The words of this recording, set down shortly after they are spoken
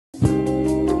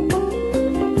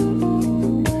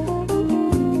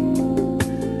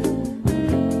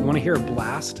to hear a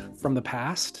blast from the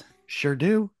past? Sure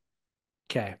do.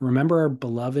 Okay. Remember our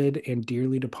beloved and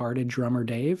dearly departed drummer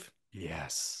Dave?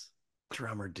 Yes.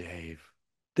 Drummer Dave.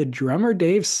 The drummer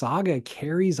Dave saga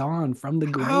carries on from the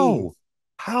grave How?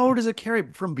 How does it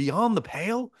carry from beyond the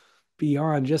pale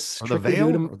beyond just or the strictly due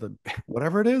veil to, or the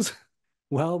whatever it is?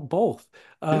 well, both.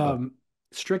 Yeah.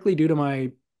 Strictly due to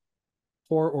my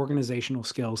poor organizational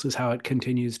skills is how it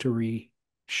continues to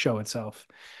show itself.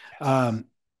 Yes. Um,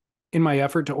 in my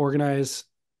effort to organize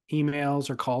emails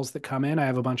or calls that come in, I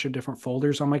have a bunch of different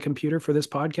folders on my computer for this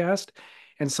podcast.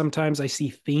 And sometimes I see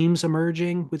themes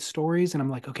emerging with stories, and I'm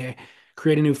like, okay,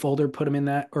 create a new folder, put them in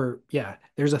that. Or, yeah,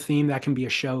 there's a theme that can be a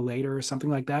show later or something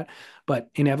like that. But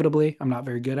inevitably, I'm not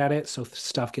very good at it. So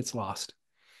stuff gets lost.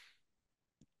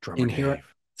 Drummer And here,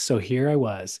 Dave. so here I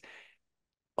was,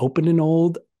 opened an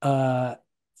old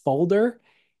folder,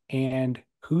 and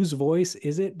whose voice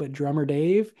is it but Drummer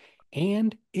Dave?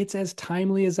 And it's as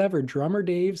timely as ever. Drummer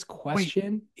Dave's Wait,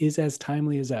 question is as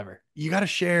timely as ever. you got to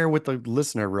share with the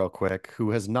listener real quick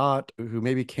who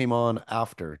maybe came on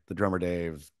after the Drummer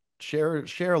Dave. Share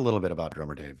a little bit about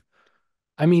Drummer Dave.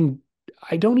 I mean,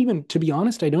 I don't even, to be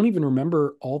honest, I don't even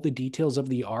remember all the details of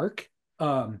the arc.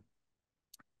 Um,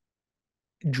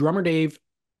 Drummer Dave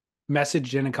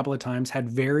messaged in a couple of times, had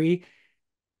very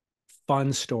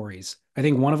fun stories. I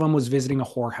think one of them was visiting a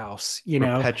whorehouse, you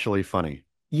know, Perpetually funny.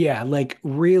 yeah, like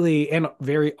really and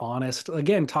very honest.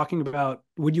 Again, talking about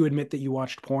would you admit that you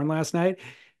watched porn last night?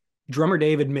 Drummer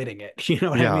Dave admitting it, you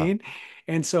know what I Yeah. mean?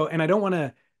 And I don't want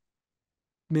to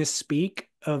misspeak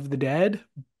of the dead,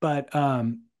 but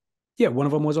yeah, one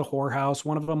of them was a whorehouse,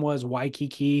 one of them was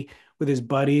Waikiki with his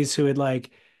buddies who had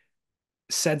like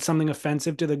said something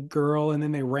offensive to the girl, and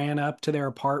then they ran up to their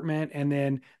apartment, and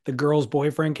then the girl's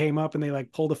boyfriend came up and they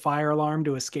like pulled a fire alarm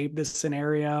to escape this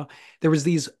scenario. There was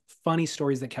these funny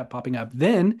stories that kept popping up.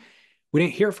 Then we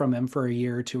didn't hear from him for a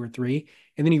year or two or three,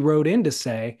 and then he wrote in to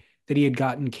say that he had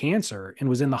gotten cancer and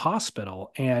was in the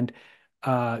hospital, and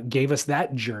gave us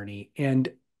that journey. And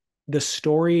the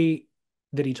story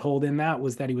that he told in that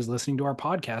was that he was listening to our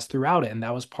podcast throughout it, and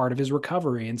that was part of his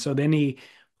recovery. And so then he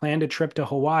planned a trip to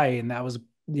Hawaii, and that was,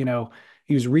 you know,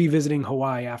 he was revisiting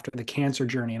Hawaii after the cancer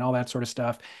journey and all that sort of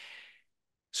stuff.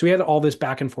 So we had all this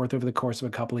back and forth over the course of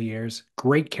a couple of years.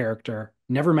 Great character.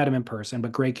 Never met him in person,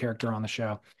 but great character on the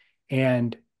show.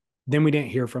 And then we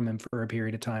didn't hear from him for a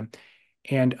period of time.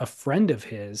 And a friend of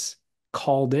his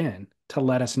called in to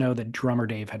let us know that Drummer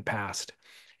Dave had passed.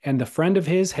 And the friend of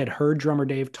his had heard Drummer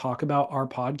Dave talk about our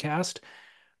podcast,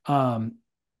 um,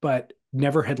 but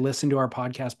never had listened to our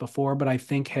podcast before, but I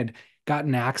think had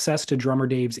gotten access to Drummer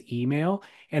Dave's email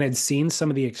and had seen some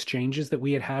of the exchanges that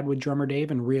we had had with Drummer Dave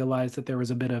and realized that there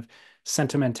was a bit of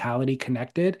sentimentality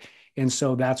connected. And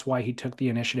so that's why he took the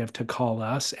initiative to call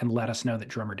us and let us know that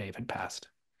Drummer Dave had passed.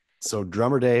 So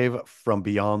Drummer Dave from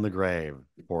beyond the grave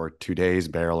for today's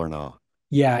barrel or not.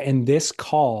 Yeah, and this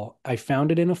call, I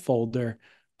found it in a folder.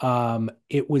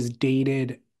 It was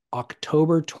dated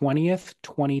October 20th,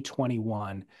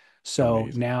 2021. So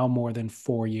Amazing. now more than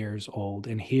 4 years old.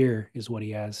 And here is what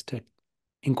he has to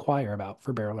inquire about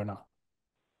for Barrel or Not.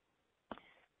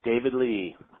 David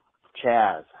Lee,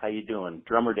 Chaz, how you doing?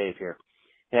 Drummer Dave here.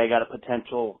 Hey, I got a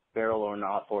potential barrel or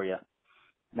not for you.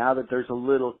 Now that there's a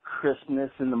little crispness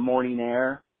in the morning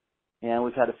air, and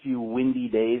we've had a few windy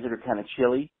days that are kind of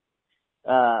chilly,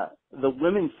 the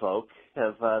women folk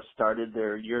have started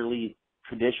their yearly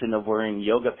tradition of wearing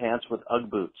yoga pants with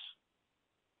Ugg boots.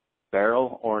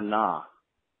 Barrel or nah?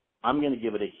 I'm going to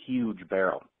give it a huge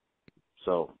barrel.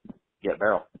 So, get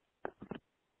barrel.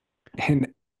 And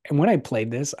and when I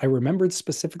played this, I remembered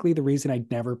specifically the reason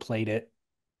I'd never played it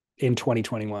in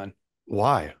 2021.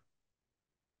 Why?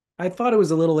 I thought it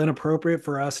was a little inappropriate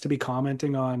for us to be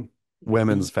commenting on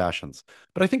Women's the fashions.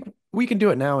 But I think we can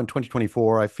do it now in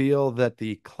 2024. I feel that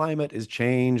the climate is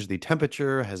changed, the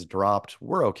temperature has dropped.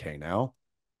 We're okay now.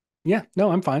 yeah,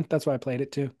 no, I'm fine. That's why I played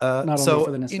it too. Not only for So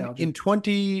the in nostalgia.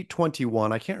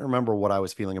 2021, I can't remember what I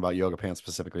was feeling about yoga pants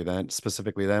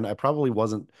Specifically then, I probably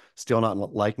wasn't still not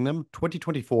liking them.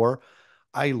 2024,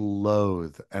 I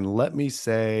loathe, and let me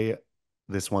say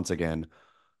this once again,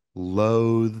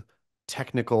 loathe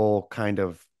technical kind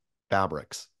of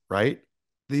fabrics, right?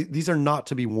 These are not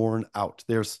to be worn out.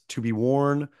 There's to be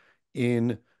worn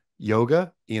in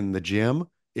yoga, in the gym,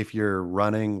 if you're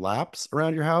running laps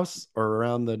around your house or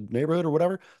around the neighborhood or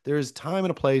whatever. There's time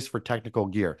and a place for technical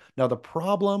gear. Now, the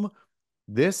problem,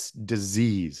 this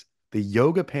disease, the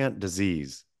yoga pant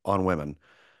disease on women,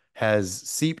 has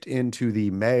seeped into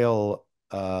the male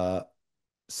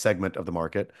segment of the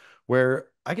market where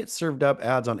I get served up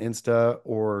ads on Insta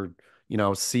or,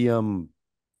 see them.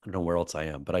 I don't know where else I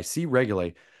am, but I see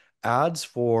regularly ads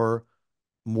for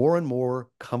more and more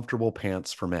comfortable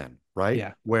pants for men, right?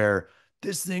 Yeah. Where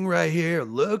this thing right here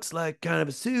looks like kind of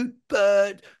a suit,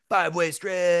 but five-way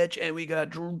stretch, and we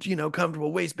got,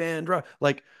 comfortable waistband.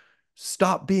 Like,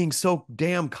 stop being so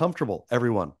damn comfortable,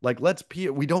 everyone. Like,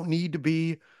 we don't need to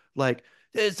be like,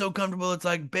 it's so comfortable. It's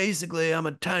like basically I'm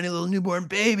a tiny little newborn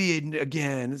baby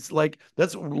again. It's like,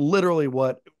 that's literally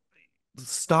what,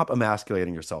 stop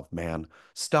emasculating yourself, man.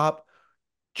 Stop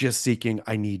just seeking,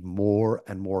 I need more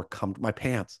and more comfort. My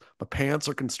pants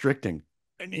are constricting.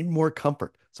 I need more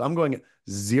comfort. So I'm going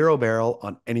 0 barrel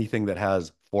on anything that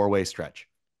has four-way stretch.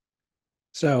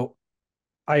 So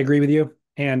I agree with you.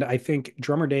 And I think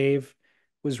Drummer Dave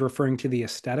was referring to the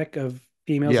aesthetic of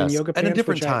females in Yes, yoga and a pants,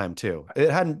 different which time too. It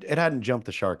hadn't jumped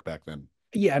the shark back then.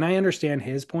 yeah, and I understand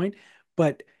his point,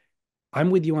 but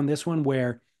I'm with you on this one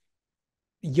where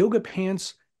yoga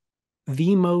pants,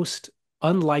 the most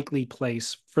unlikely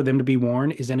place for them to be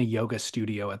worn is in a yoga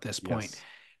studio at this point. Yes.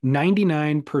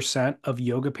 99% of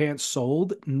yoga pants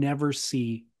sold never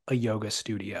see a yoga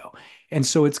studio. And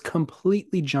so it's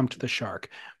completely jumped the shark.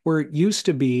 Where it used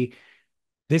to be,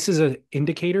 this is an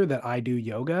indicator that I do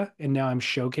yoga, and now I'm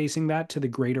showcasing that to the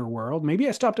greater world. Maybe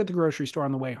I stopped at the grocery store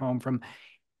on the way home from,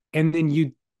 and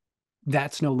then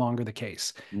that's no longer the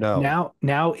case. No.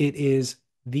 Now it is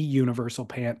the universal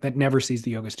pant that never sees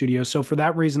the yoga studio. So for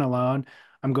that reason alone,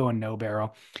 I'm going no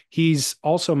barrel. He's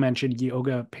also mentioned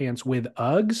yoga pants with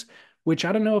Uggs, which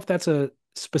I don't know if that's a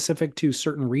specific to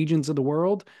certain regions of the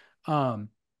world. Um,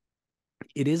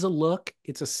 it is a look.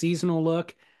 It's a seasonal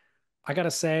look. I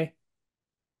gotta say,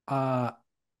 uh,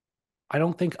 I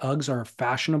don't think Uggs are a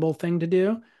fashionable thing to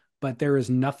do, but there is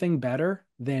nothing better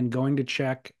than going to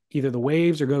check either the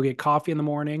waves or go get coffee in the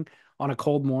morning on a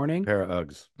cold morning. Pair of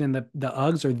Uggs. Then the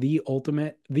Uggs are the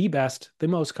ultimate, the best, the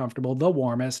most comfortable, the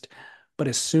warmest. But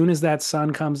as soon as that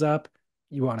sun comes up,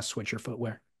 you want to switch your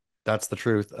footwear. That's the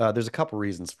truth. There's a couple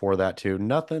reasons for that too.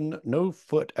 No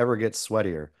foot ever gets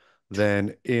sweatier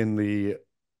than in the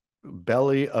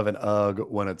belly of an Ugg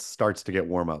when it starts to get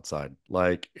warm outside.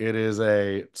 Like, becomes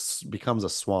a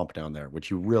swamp down there,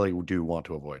 which you really do want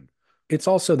to avoid. It's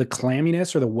also the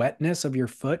clamminess or the wetness of your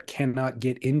foot cannot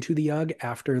get into the Ugg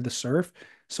after the surf.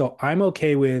 So I'm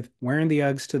okay with wearing the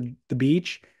Uggs to the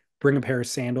beach, bring a pair of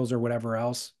sandals or whatever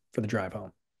else for the drive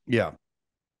home. Yeah,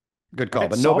 good All call. right,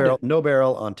 But no solved barrel, it. no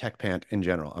barrel on tech pant in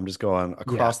general. I'm just going Yeah.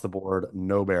 across the board,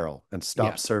 no barrel, and Yeah.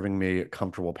 stop serving me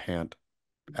comfortable pant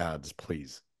ads,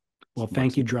 please. Well, It's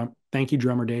Mark's. thank you,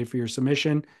 Drummer Dave, for your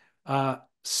submission.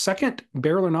 Second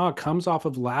barrel or not comes off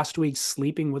of last week's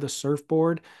sleeping with a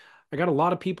surfboard. I got a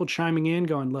lot of people chiming in,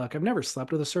 going, "Look, I've never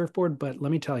slept with a surfboard, but let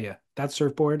me tell you, that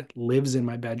surfboard lives in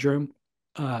my bedroom."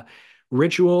 Uh,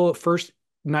 Ritual first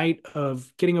night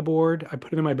of getting aboard, I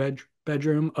put it in my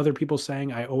bedroom. Other people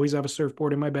saying I always have a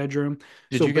surfboard in my bedroom.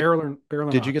 Did So you get barrel or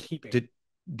did you not, get keeping.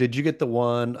 did you get the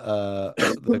one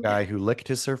the guy who licked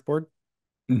his surfboard?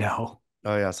 No.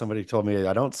 Oh yeah, somebody told me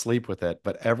I don't sleep with it,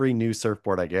 but every new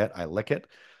surfboard I get, I lick it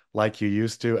like you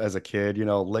used to as a kid,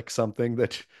 lick something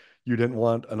that you didn't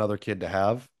want another kid to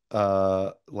have,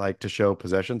 like to show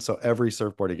possession. So every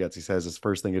surfboard he gets, he says his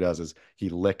first thing he does is he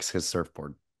licks his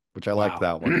surfboard, which I liked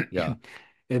Wow. that one. Yeah.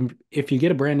 And if you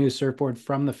get a brand new surfboard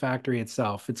from the factory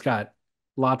itself, it's got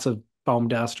lots of foam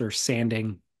dust or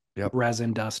sanding Yep.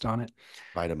 resin dust on it.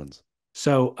 Vitamins.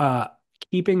 So,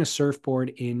 keeping a surfboard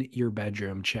in your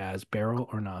bedroom, Chaz, barrel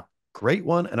or not? Great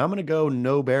one. And I'm gonna go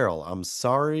no barrel. I'm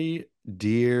sorry,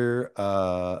 dear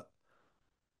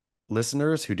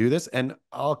listeners who do this, and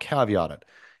I'll caveat it.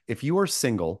 If you are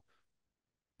single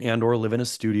and or live in a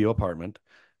studio apartment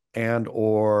and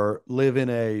or live in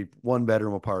a one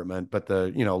bedroom apartment, but the,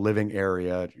 living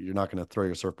area, you're not going to throw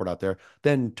your surfboard out there,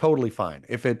 then totally fine.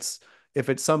 If it's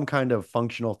some kind of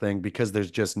functional thing because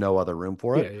there's just no other room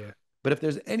for Yeah, it. yeah. But if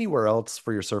there's anywhere else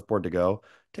for your surfboard to go,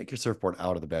 take your surfboard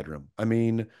out of the bedroom. I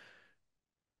mean,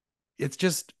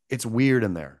 it's weird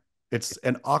in there. It's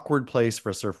an awkward place for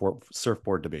a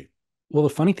surfboard to be. Well, the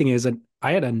funny thing is that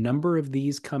I had a number of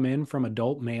these come in from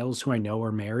adult males who I know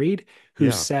are married who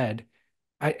Yeah. said,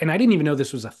 and I didn't even know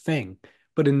this was a thing,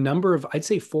 but a number of, I'd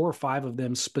say 4 or 5 of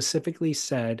them specifically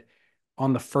said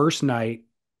on the first night,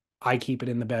 I keep it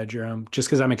in the bedroom just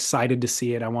because I'm excited to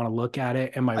see it. I want to look at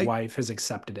it, and my I wife has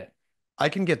accepted it. I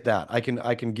can get that. I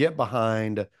can get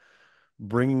behind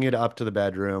bringing it up to the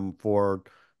bedroom for,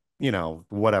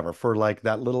 whatever, for like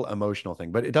that little emotional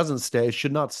thing, but it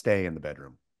should not stay in the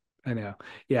bedroom. I know.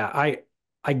 Yeah,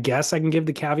 I guess I can give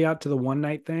the caveat to the one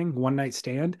night thing, one night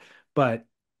stand, but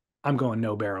I'm going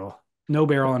no barrel. No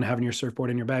barrel on having your surfboard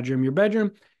in your bedroom. Your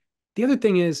bedroom. The other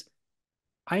thing is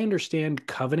I understand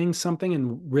coveting something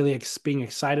and really being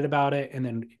excited about it and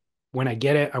then when I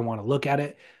get it, I want to look at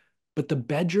it. But the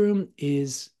bedroom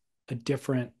a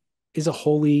different, is a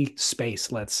holy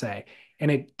space, let's say. And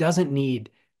it doesn't need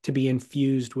to be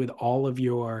infused with all of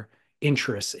your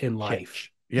interests in life. Kitsch.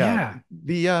 Yeah.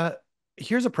 Yeah.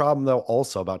 Here's a problem though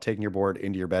also about taking your board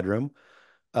into your bedroom.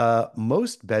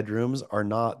 Most bedrooms are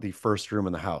not the first room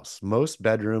in the house. Most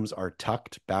bedrooms are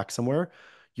tucked back somewhere.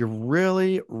 You're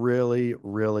really, really,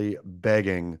 really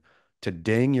begging to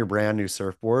ding your brand new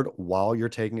surfboard while you're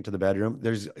taking it to the bedroom.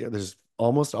 There's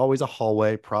almost always a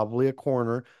hallway, probably a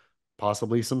corner,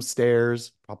 possibly some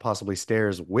stairs, possibly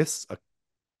stairs with a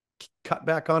cut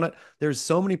back on it. There's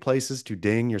so many places to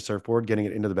ding your surfboard getting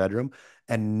it into the bedroom,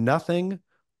 and nothing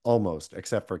almost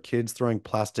except for kids throwing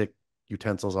plastic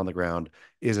utensils on the ground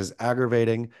is as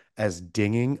aggravating as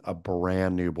dinging a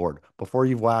brand new board before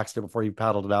you've waxed it, before you've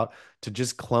paddled it out, to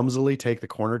just clumsily take the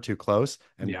corner too close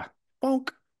and Yeah. bonk.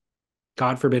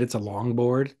 God forbid it's a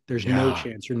longboard. There's no Yeah.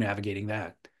 chance you're navigating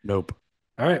that. Nope.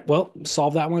 All right. Well,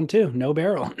 solve that one too. No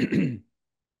barrel.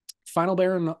 Final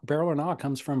barrel or not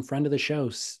comes from friend of the show,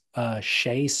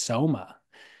 Shay Soma.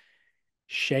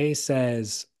 Shay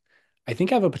says, I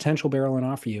think I have a potential barrel and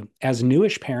offer you. As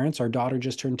newish parents, our daughter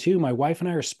just turned 2. My wife and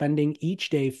I are spending each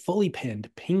day fully pinned,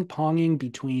 ping ponging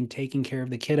between taking care of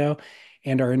the kiddo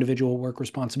and our individual work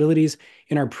responsibilities.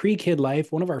 In our pre kid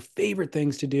life, one of our favorite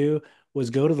things to do was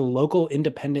go to the local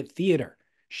independent theater.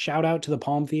 Shout out to the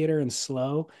Palm Theater in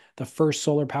SLO, the first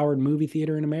solar powered movie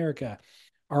theater in America.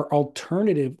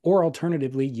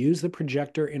 Alternatively, use the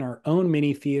projector in our own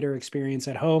mini theater experience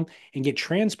at home and get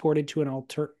transported to an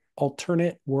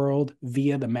alternate world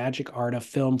via the magic art of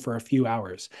film for a few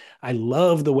hours. I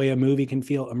love the way a movie can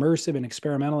feel immersive and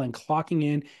experimental, and clocking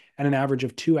in at an average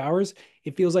of 2 hours,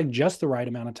 it feels like just the right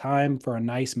amount of time for a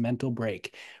nice mental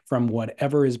break from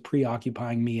whatever is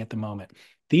preoccupying me at the moment.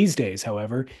 These days,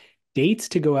 however, dates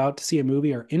to go out to see a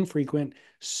movie are infrequent,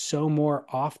 so more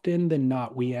often than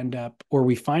not, we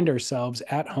find ourselves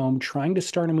at home trying to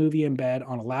start a movie in bed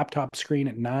on a laptop screen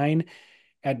at 9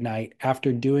 at night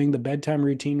after doing the bedtime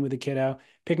routine with the kiddo,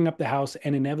 picking up the house,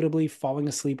 and inevitably falling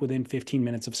asleep within 15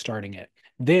 minutes of starting it.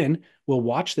 Then we'll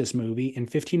watch this movie in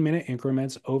 15-minute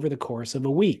increments over the course of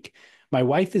a week. My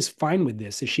wife is fine with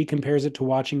this as she compares it to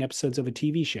watching episodes of a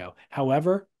TV show.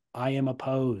 However, I am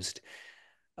opposed.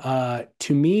 To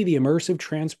me, the immersive,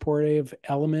 transportive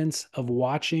elements of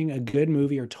watching a good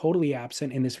movie are totally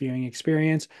absent in this viewing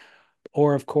experience.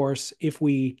 Or, of course, if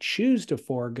we choose to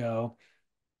forego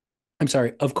I'm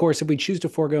sorry, of course, if we choose to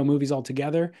forego movies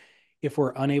altogether, if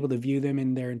we're unable to view them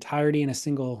in their entirety in a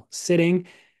single sitting,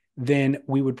 then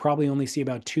we would probably only see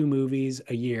about 2 movies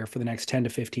a year for the next 10 to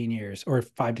 15 years or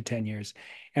 5 to 10 years.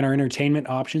 And our entertainment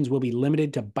options will be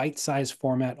limited to bite-sized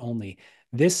format only.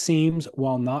 This seems,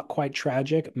 while not quite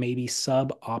tragic, maybe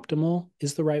suboptimal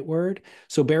is the right word.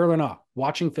 So, barrel or not,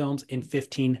 watching films in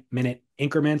 15-minute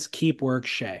increments. Keep work,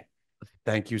 Shay.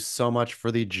 Thank you so much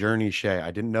for the journey, Shay. I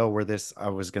didn't know where this I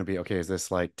was going to be. Okay, is this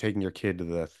like taking your kid to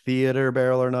the theater,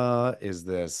 barrel or not? Is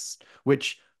this,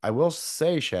 which I will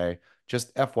say, Shay,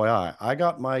 just FYI, I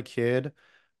got my kid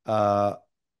uh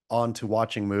onto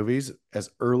watching movies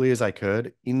as early as I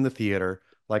could in the theater.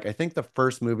 Like I think the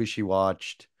first movie she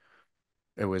watched,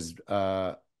 it was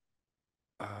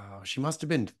she must have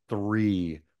been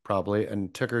 3 probably,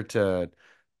 and took her to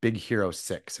Big Hero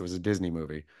 6. It was a Disney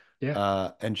movie. Yeah.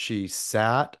 And she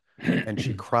sat and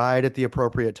she cried at the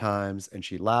appropriate times and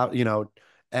she laughed,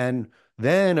 and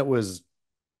then it was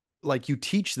like you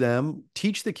teach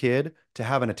the kid to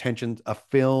have a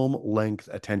film length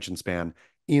attention span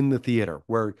in the theater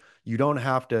where you don't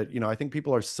have to, I think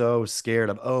people are so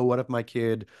scared of, oh, what if my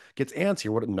kid gets antsy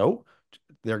or what? No,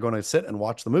 they're going to sit and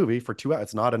watch the movie for 2 hours.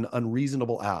 It's not an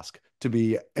unreasonable ask to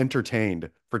be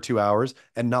entertained for 2 hours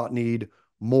and not need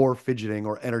more fidgeting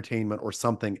or entertainment or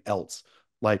something else.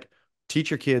 Like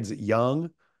teach your kids young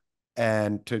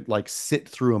and to like sit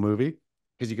through a movie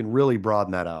because you can really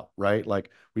broaden that out, right?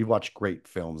 Like we've watched great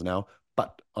films now,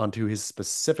 but onto his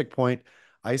specific point,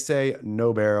 I say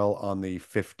no barrel on the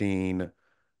 15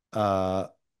 uh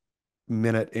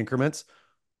minute increments.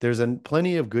 There's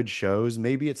plenty of good shows.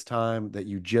 Maybe it's time that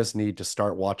you just need to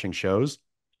start watching shows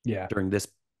Yeah. during this,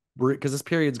 because this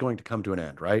period is going to come to an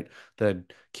end, right? The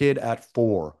kid at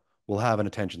 4 will have an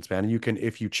attention span, and you can,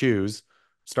 if you choose,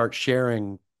 start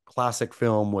sharing classic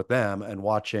film with them and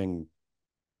watching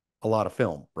a lot of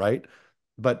film, right?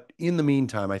 But in the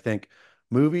meantime, I think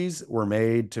movies were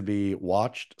made to be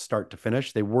watched start to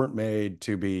finish. They weren't made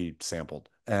to be sampled.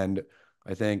 And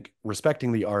I think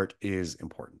respecting the art is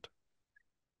important.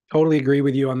 Totally agree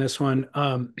with you on this one.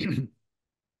 I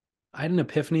had an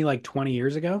epiphany like 20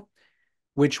 years ago,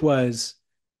 which was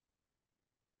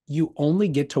you only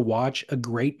get to watch a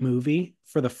great movie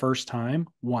for the first time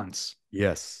once.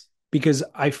 Yes. Because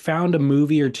I found a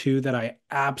movie or two that I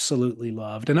absolutely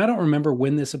loved. And I don't remember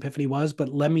when this epiphany was, but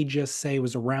let me just say it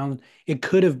was around, it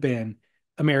could have been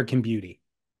American Beauty.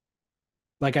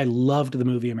 Like I loved the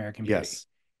movie American Beauty. Yes.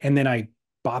 And then I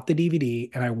bought the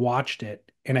DVD and I watched it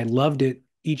and I loved it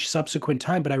each subsequent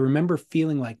time. But I remember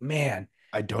feeling like, man,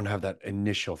 I don't have that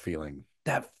initial feeling.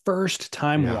 that first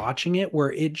time Yeah. watching it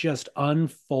where it just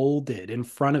unfolded in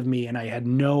front of me and I had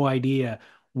no idea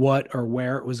what or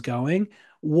where it was going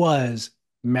was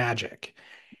magic.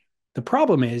 The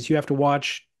problem is you have to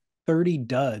watch 30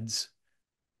 duds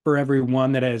for every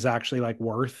one that is actually like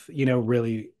worth,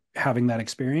 really having that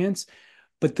experience.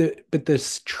 But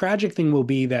this tragic thing will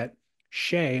be that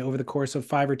Shay, over the course of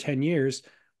 5 or 10 years,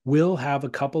 will have a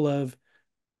couple of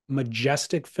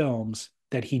majestic films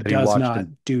that he That he does watched not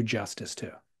and do justice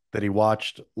to. that he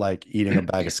watched like eating a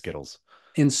bag of Skittles.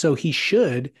 And so he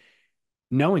should,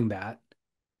 knowing that,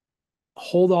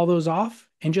 hold all those off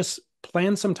and just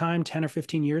plan some time 10 or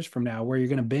 15 years from now where you're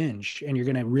going to binge and you're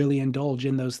going to really indulge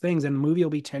in those things. And the movie will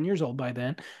be 10 years old by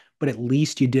then, but at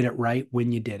least you did it right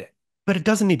when you did it. But it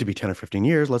doesn't need to be 10 or 15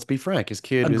 years. Let's be frank. His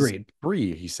kid is Agreed.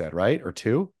 3, he said, right? Or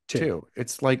 2? Two. 2.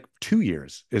 It's like 2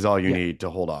 years is all you Yeah. need to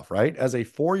hold off, right? As a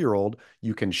 4-year-old,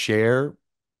 you can share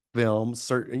films,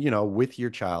 with your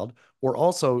child, or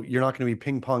also you're not going to be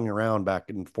ping ponging around back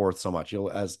and forth so much.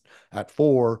 You'll, as at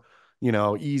 4,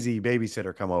 easy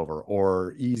babysitter come over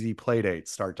or easy play dates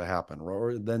start to happen,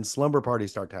 or then slumber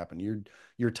parties start to happen.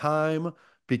 Your time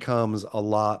becomes a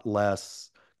lot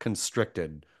less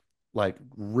constricted, like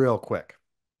real quick.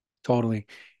 Totally.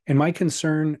 And my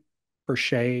concern for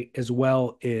Shay as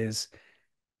well is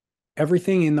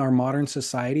everything in our modern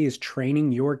society is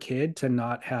training your kid to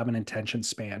not have an attention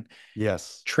span,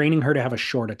 Yes. training her to have a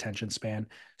short attention span.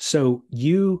 So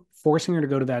you forcing her to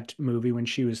go to that movie when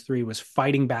she was 3 was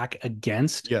fighting back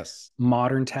against Yes.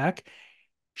 modern tech.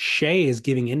 Shay is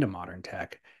giving into modern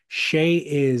tech. Shay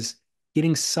is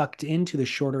getting sucked into the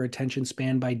shorter attention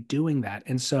span by doing that.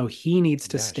 And so he needs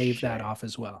to Yeah, stave that Shay. off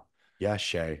as well. Yeah,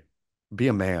 Shay. Be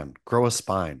a man. Grow a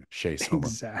spine, Shay Sommer.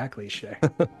 Exactly, Shay.